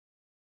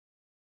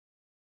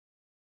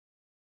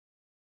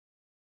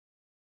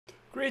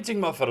Greeting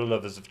my fellow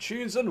lovers of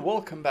tunes and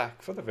welcome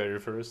back for the very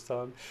first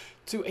time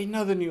to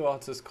another new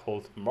artist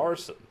called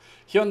Marcin.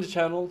 Here on the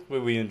channel where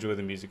we enjoy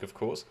the music, of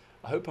course.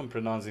 I hope I'm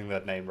pronouncing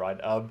that name right.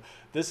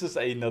 This is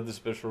another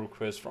special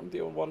request from the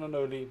one and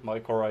only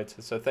Mike. Alright,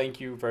 so thank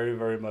you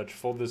very much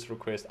for this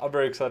request. I'm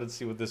very excited to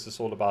see what this is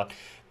all about.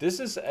 This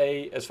is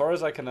as far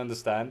as I can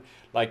understand,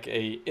 like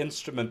a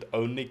instrument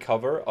only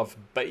cover of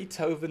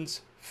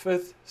Beethoven's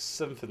 5th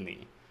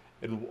Symphony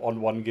on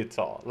one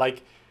guitar.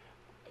 Like,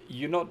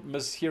 you're not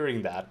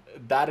mishearing that.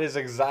 That is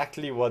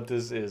exactly what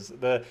this is.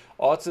 The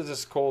artist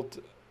is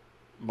called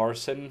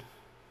Marcin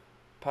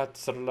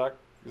Patrzalek.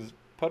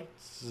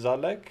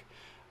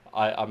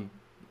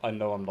 I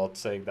know I'm not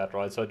saying that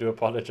right, so I do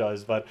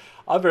apologize, but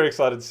I'm very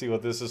excited to see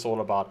what this is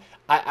all about.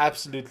 I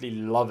absolutely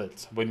love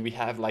it when we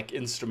have like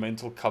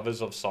instrumental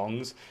covers of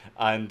songs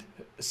and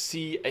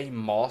see a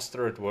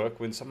master at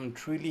work, when someone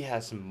truly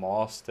has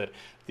mastered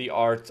the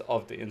art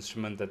of the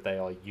instrument that they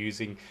are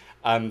using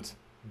and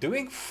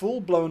doing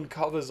full-blown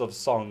covers of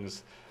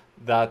songs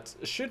that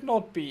should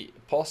not be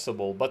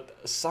possible, but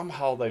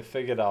somehow they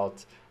figured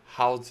out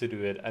how to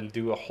do it and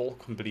do a whole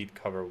complete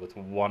cover with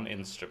one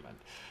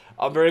instrument.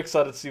 I'm very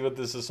excited to see what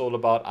this is all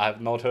about. I have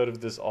not heard of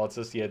this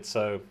artist yet,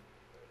 so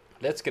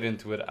let's get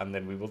into it and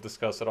then we will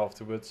discuss it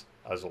afterwards,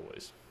 as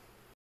always.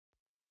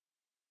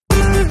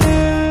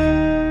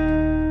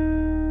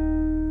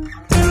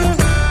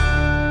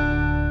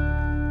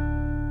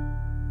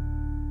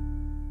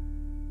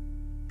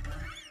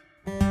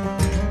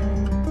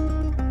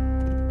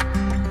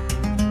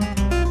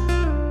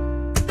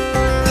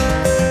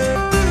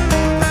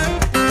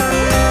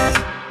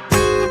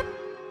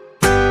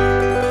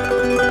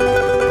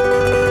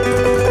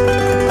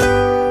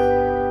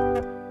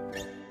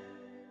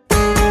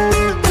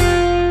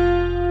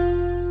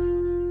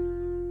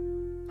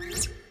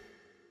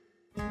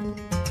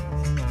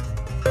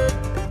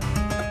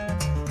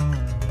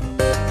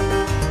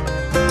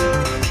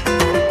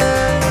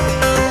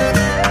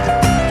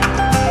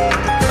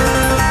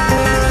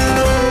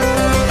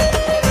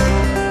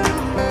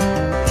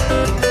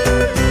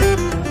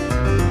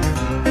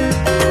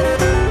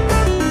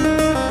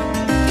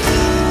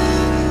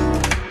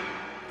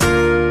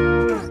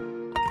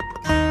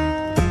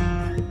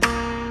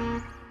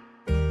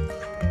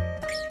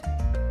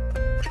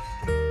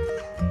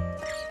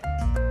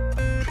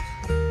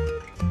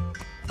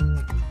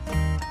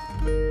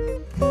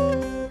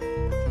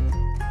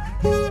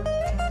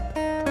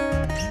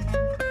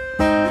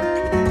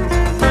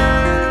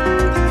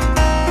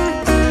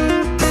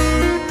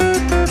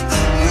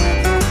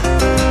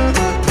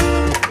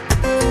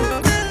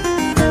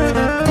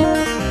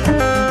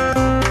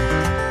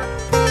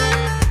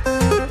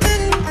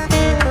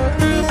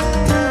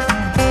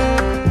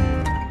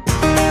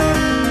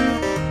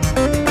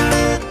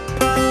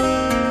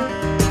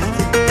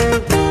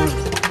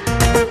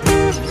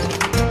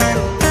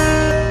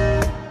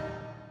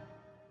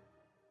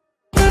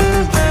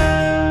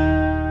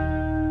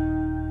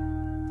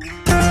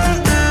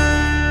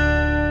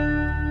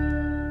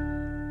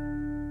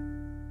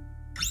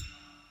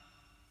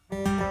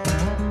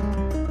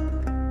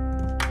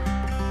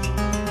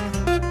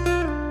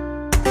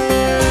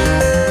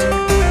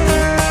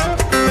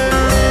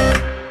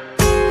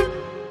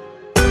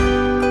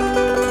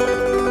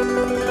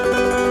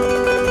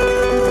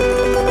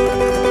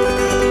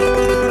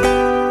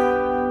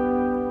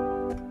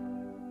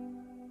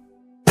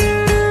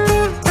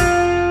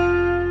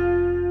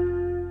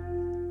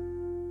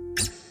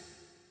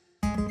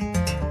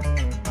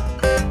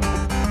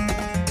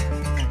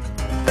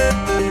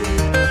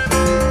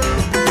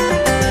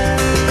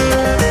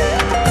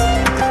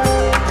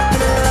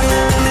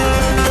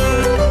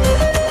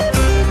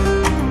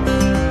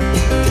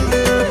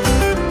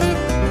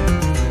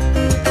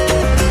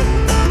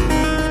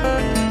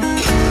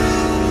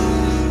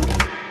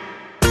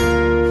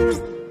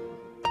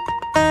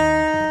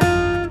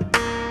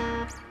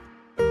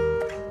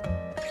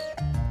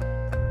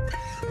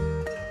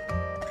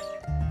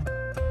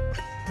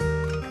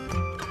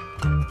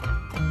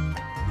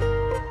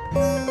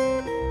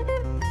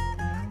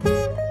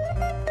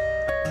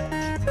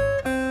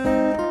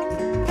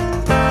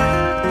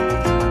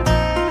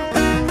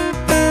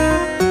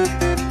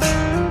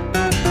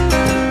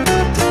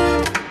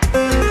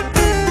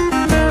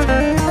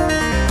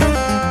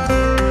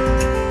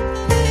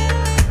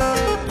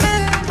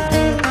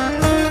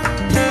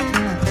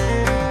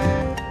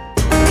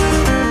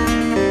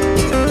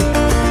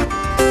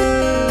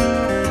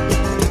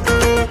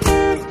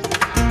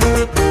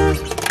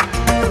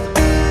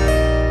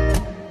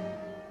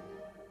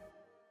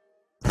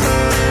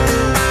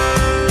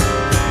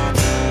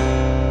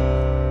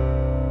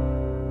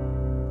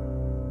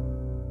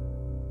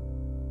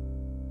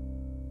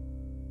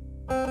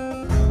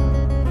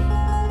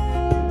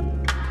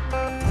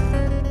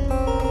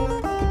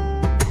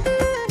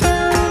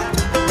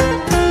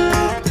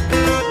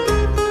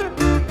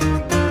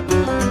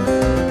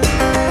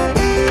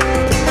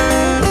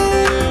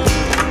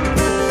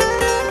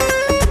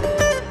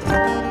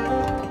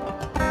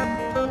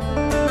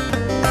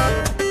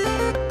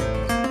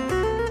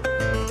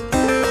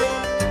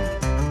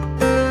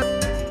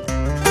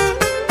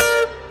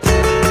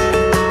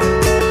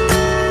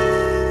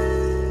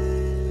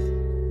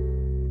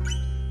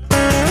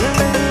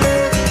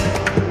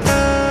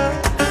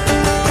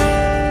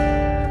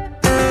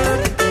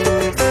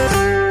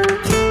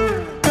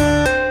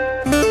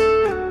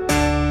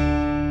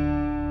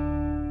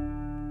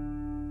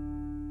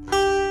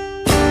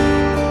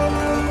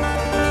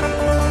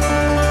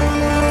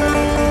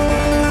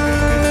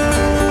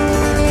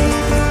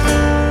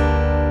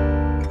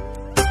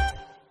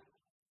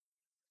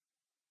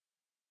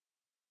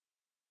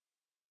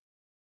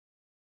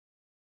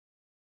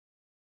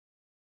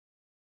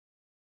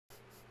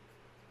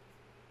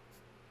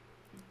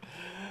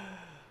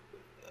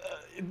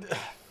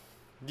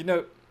 You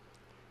know,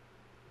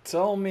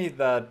 tell me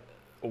that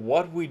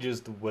what we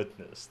just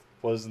witnessed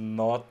was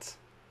not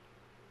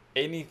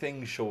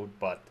anything short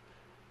but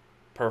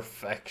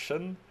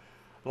perfection.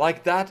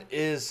 Like, that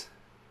is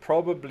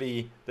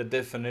probably the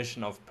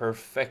definition of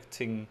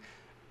perfecting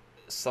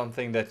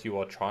something that you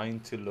are trying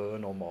to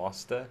learn or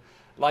master.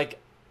 Like,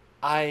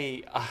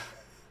 I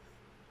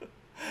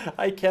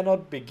I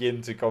cannot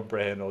begin to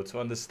comprehend or to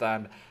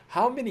understand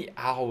how many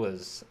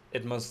hours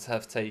it must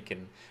have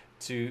taken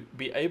to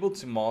be able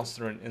to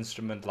master an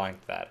instrument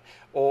like that.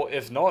 Or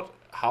if not,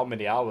 how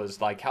many hours,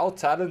 like how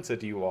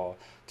talented you are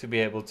to be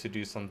able to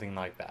do something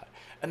like that.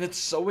 And it's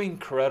so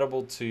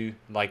incredible to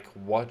like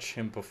watch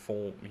him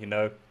perform, you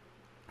know?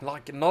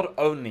 Like, not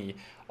only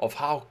of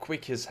how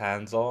quick his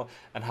hands are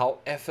and how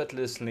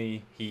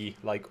effortlessly he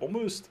like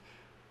almost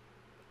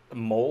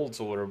molds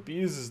or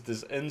abuses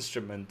this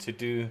instrument to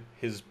do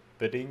his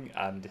bidding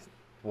and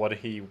what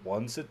he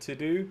wants it to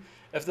do,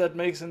 if that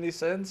makes any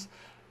sense.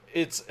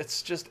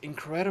 It's just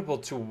incredible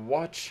to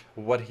watch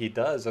what he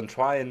does and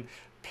try and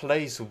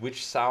place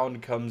which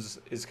sound comes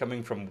is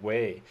coming from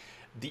where.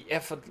 The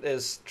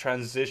effortless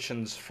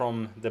transitions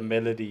from the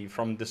melody,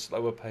 from the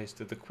slower pace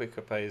to the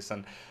quicker pace,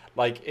 and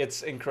like,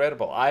 it's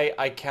incredible.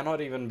 I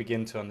cannot even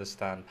begin to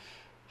understand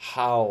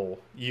how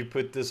you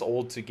put this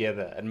all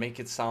together and make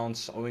it sound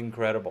so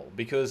incredible,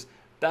 because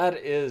that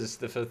is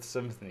the Fifth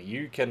Symphony.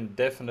 You can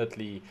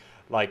definitely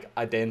like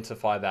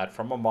identify that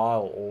from a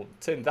mile or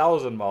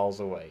 10,000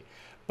 miles away.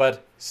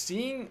 But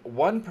seeing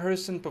one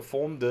person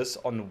perform this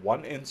on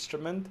one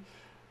instrument,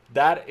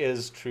 that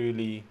is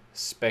truly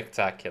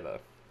spectacular.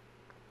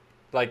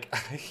 Like,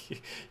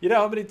 you know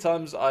how many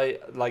times I,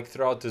 like,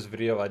 throughout this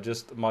video,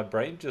 my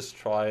brain just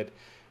tried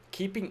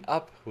keeping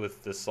up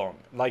with the song.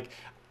 Like,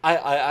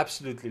 I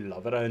absolutely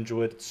love it. I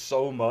enjoy it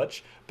so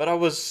much, but I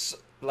was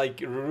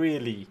like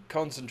really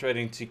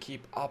concentrating to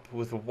keep up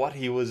with what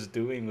he was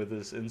doing with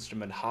this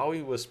instrument, how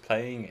he was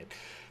playing it,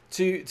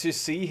 to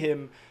see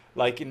him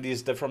like in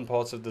these different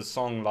parts of the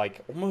song, like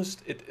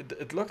almost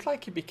it looked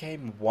like he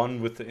became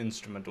one with the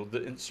instrument, or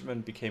the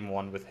instrument became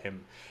one with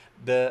him.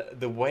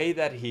 The way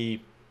that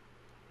he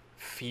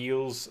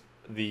feels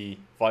the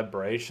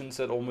vibrations,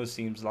 it almost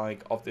seems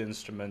like, of the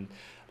instrument,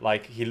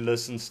 like he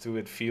listens to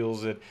it,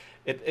 feels it.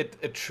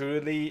 It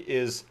truly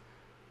is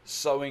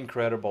so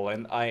incredible,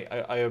 and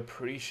I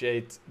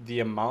appreciate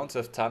the amount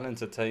of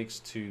talent it takes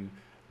to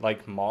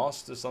like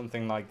master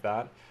something like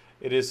that.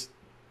 It is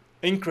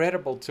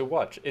incredible to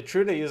watch. It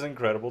truly is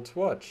incredible to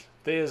watch.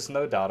 There's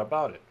no doubt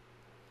about it.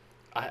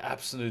 I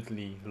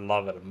absolutely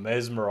love it.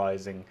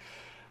 Mesmerizing.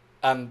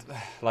 And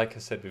like I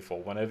said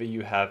before, whenever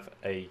you have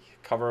a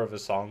cover of a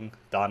song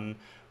done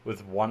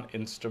with one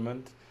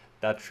instrument,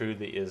 that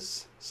truly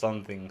is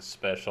something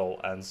special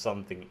and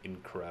something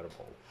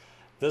incredible.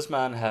 This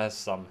man has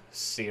some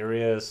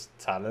serious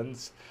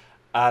talents,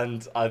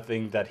 and I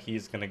think that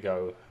he's going to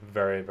go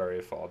very,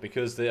 very far,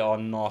 because there are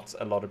not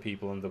a lot of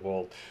people in the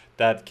world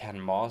that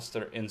can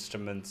master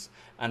instruments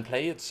and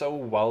play it so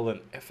well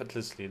and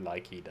effortlessly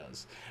like he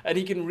does. And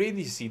you can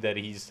really see that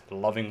he's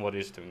loving what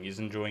he's doing. He's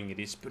enjoying it.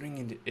 He's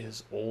putting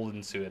his all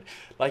into it.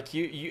 Like,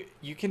 you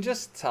can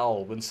just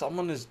tell when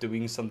someone is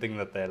doing something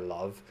that they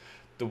love,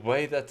 the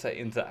way that they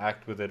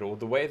interact with it, or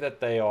the way that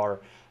they are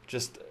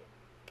just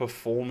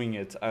performing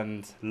it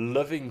and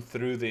living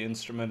through the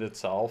instrument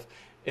itself.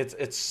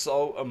 It's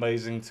so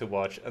amazing to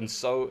watch and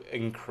so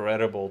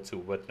incredible to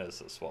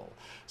witness as well.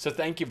 So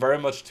thank you very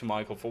much to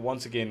Michael for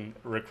once again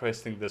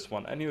requesting this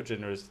one, and your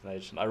generous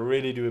donation. I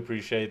really do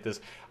appreciate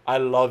this. I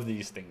love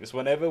these things.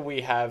 Whenever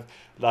we have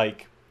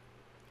like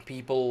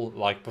people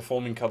like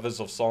performing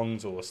covers of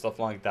songs or stuff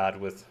like that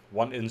with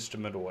one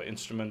instrument, or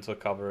instrumental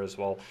cover as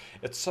well,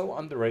 it's so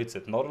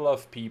underrated. Not a lot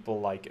of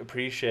people like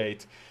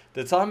appreciate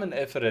the time and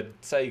effort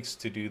it takes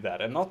to do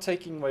that, and not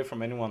taking away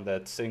from anyone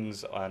that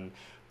sings and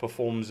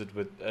performs it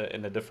with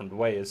in a different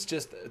way. It's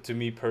just, to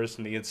me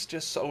personally, it's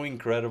just so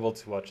incredible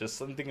to watch. There's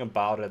something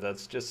about it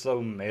that's just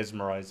so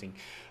mesmerizing,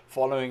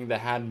 following the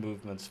hand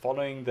movements,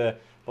 following the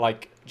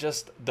like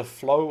just the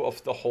flow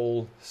of the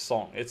whole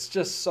song. It's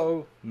just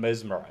so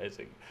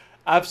mesmerizing.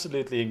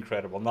 Absolutely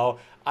incredible. Now,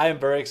 I am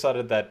very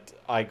excited that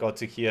I got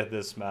to hear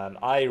this, man.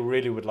 I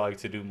really would like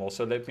to do more,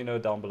 so let me know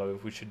down below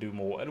if we should do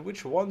more and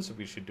which ones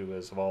we should do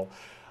as well.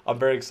 I'm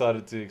very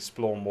excited to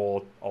explore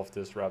more of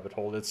this rabbit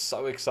hole. It's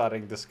so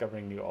exciting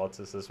discovering new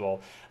artists as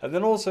well. And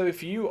then also,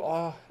 if you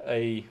are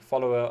a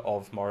follower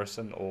of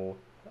Marcin, or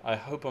I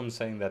hope I'm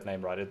saying that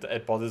name right,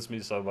 it bothers me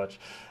so much,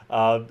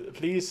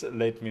 please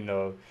let me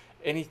know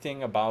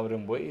anything about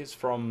him, where he's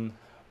from,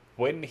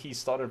 when he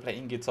started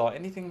playing guitar,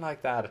 anything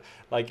like that.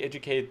 Like,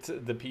 educate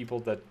the people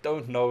that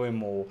don't know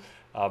him, or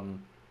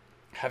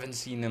haven't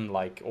seen him,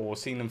 like, or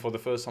seen him for the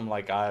first time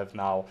like I have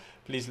now.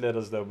 Please let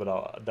us know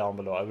down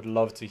below. I would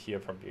love to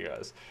hear from you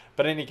guys.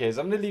 But in any case,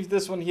 I'm gonna leave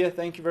this one here.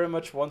 Thank you very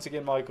much once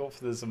again, Michael,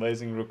 for this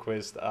amazing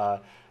request.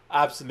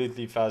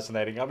 absolutely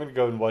fascinating. I'm gonna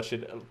go and watch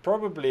it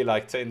probably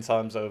like 10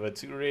 times over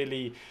to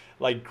really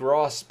like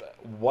grasp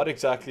what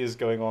exactly is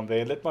going on there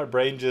and let my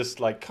brain just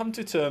like come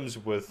to terms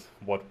with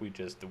what we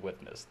just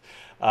witnessed.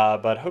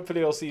 But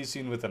hopefully I'll see you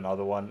soon with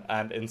another one.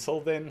 And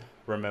until then,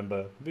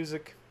 remember,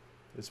 music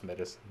is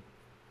medicine.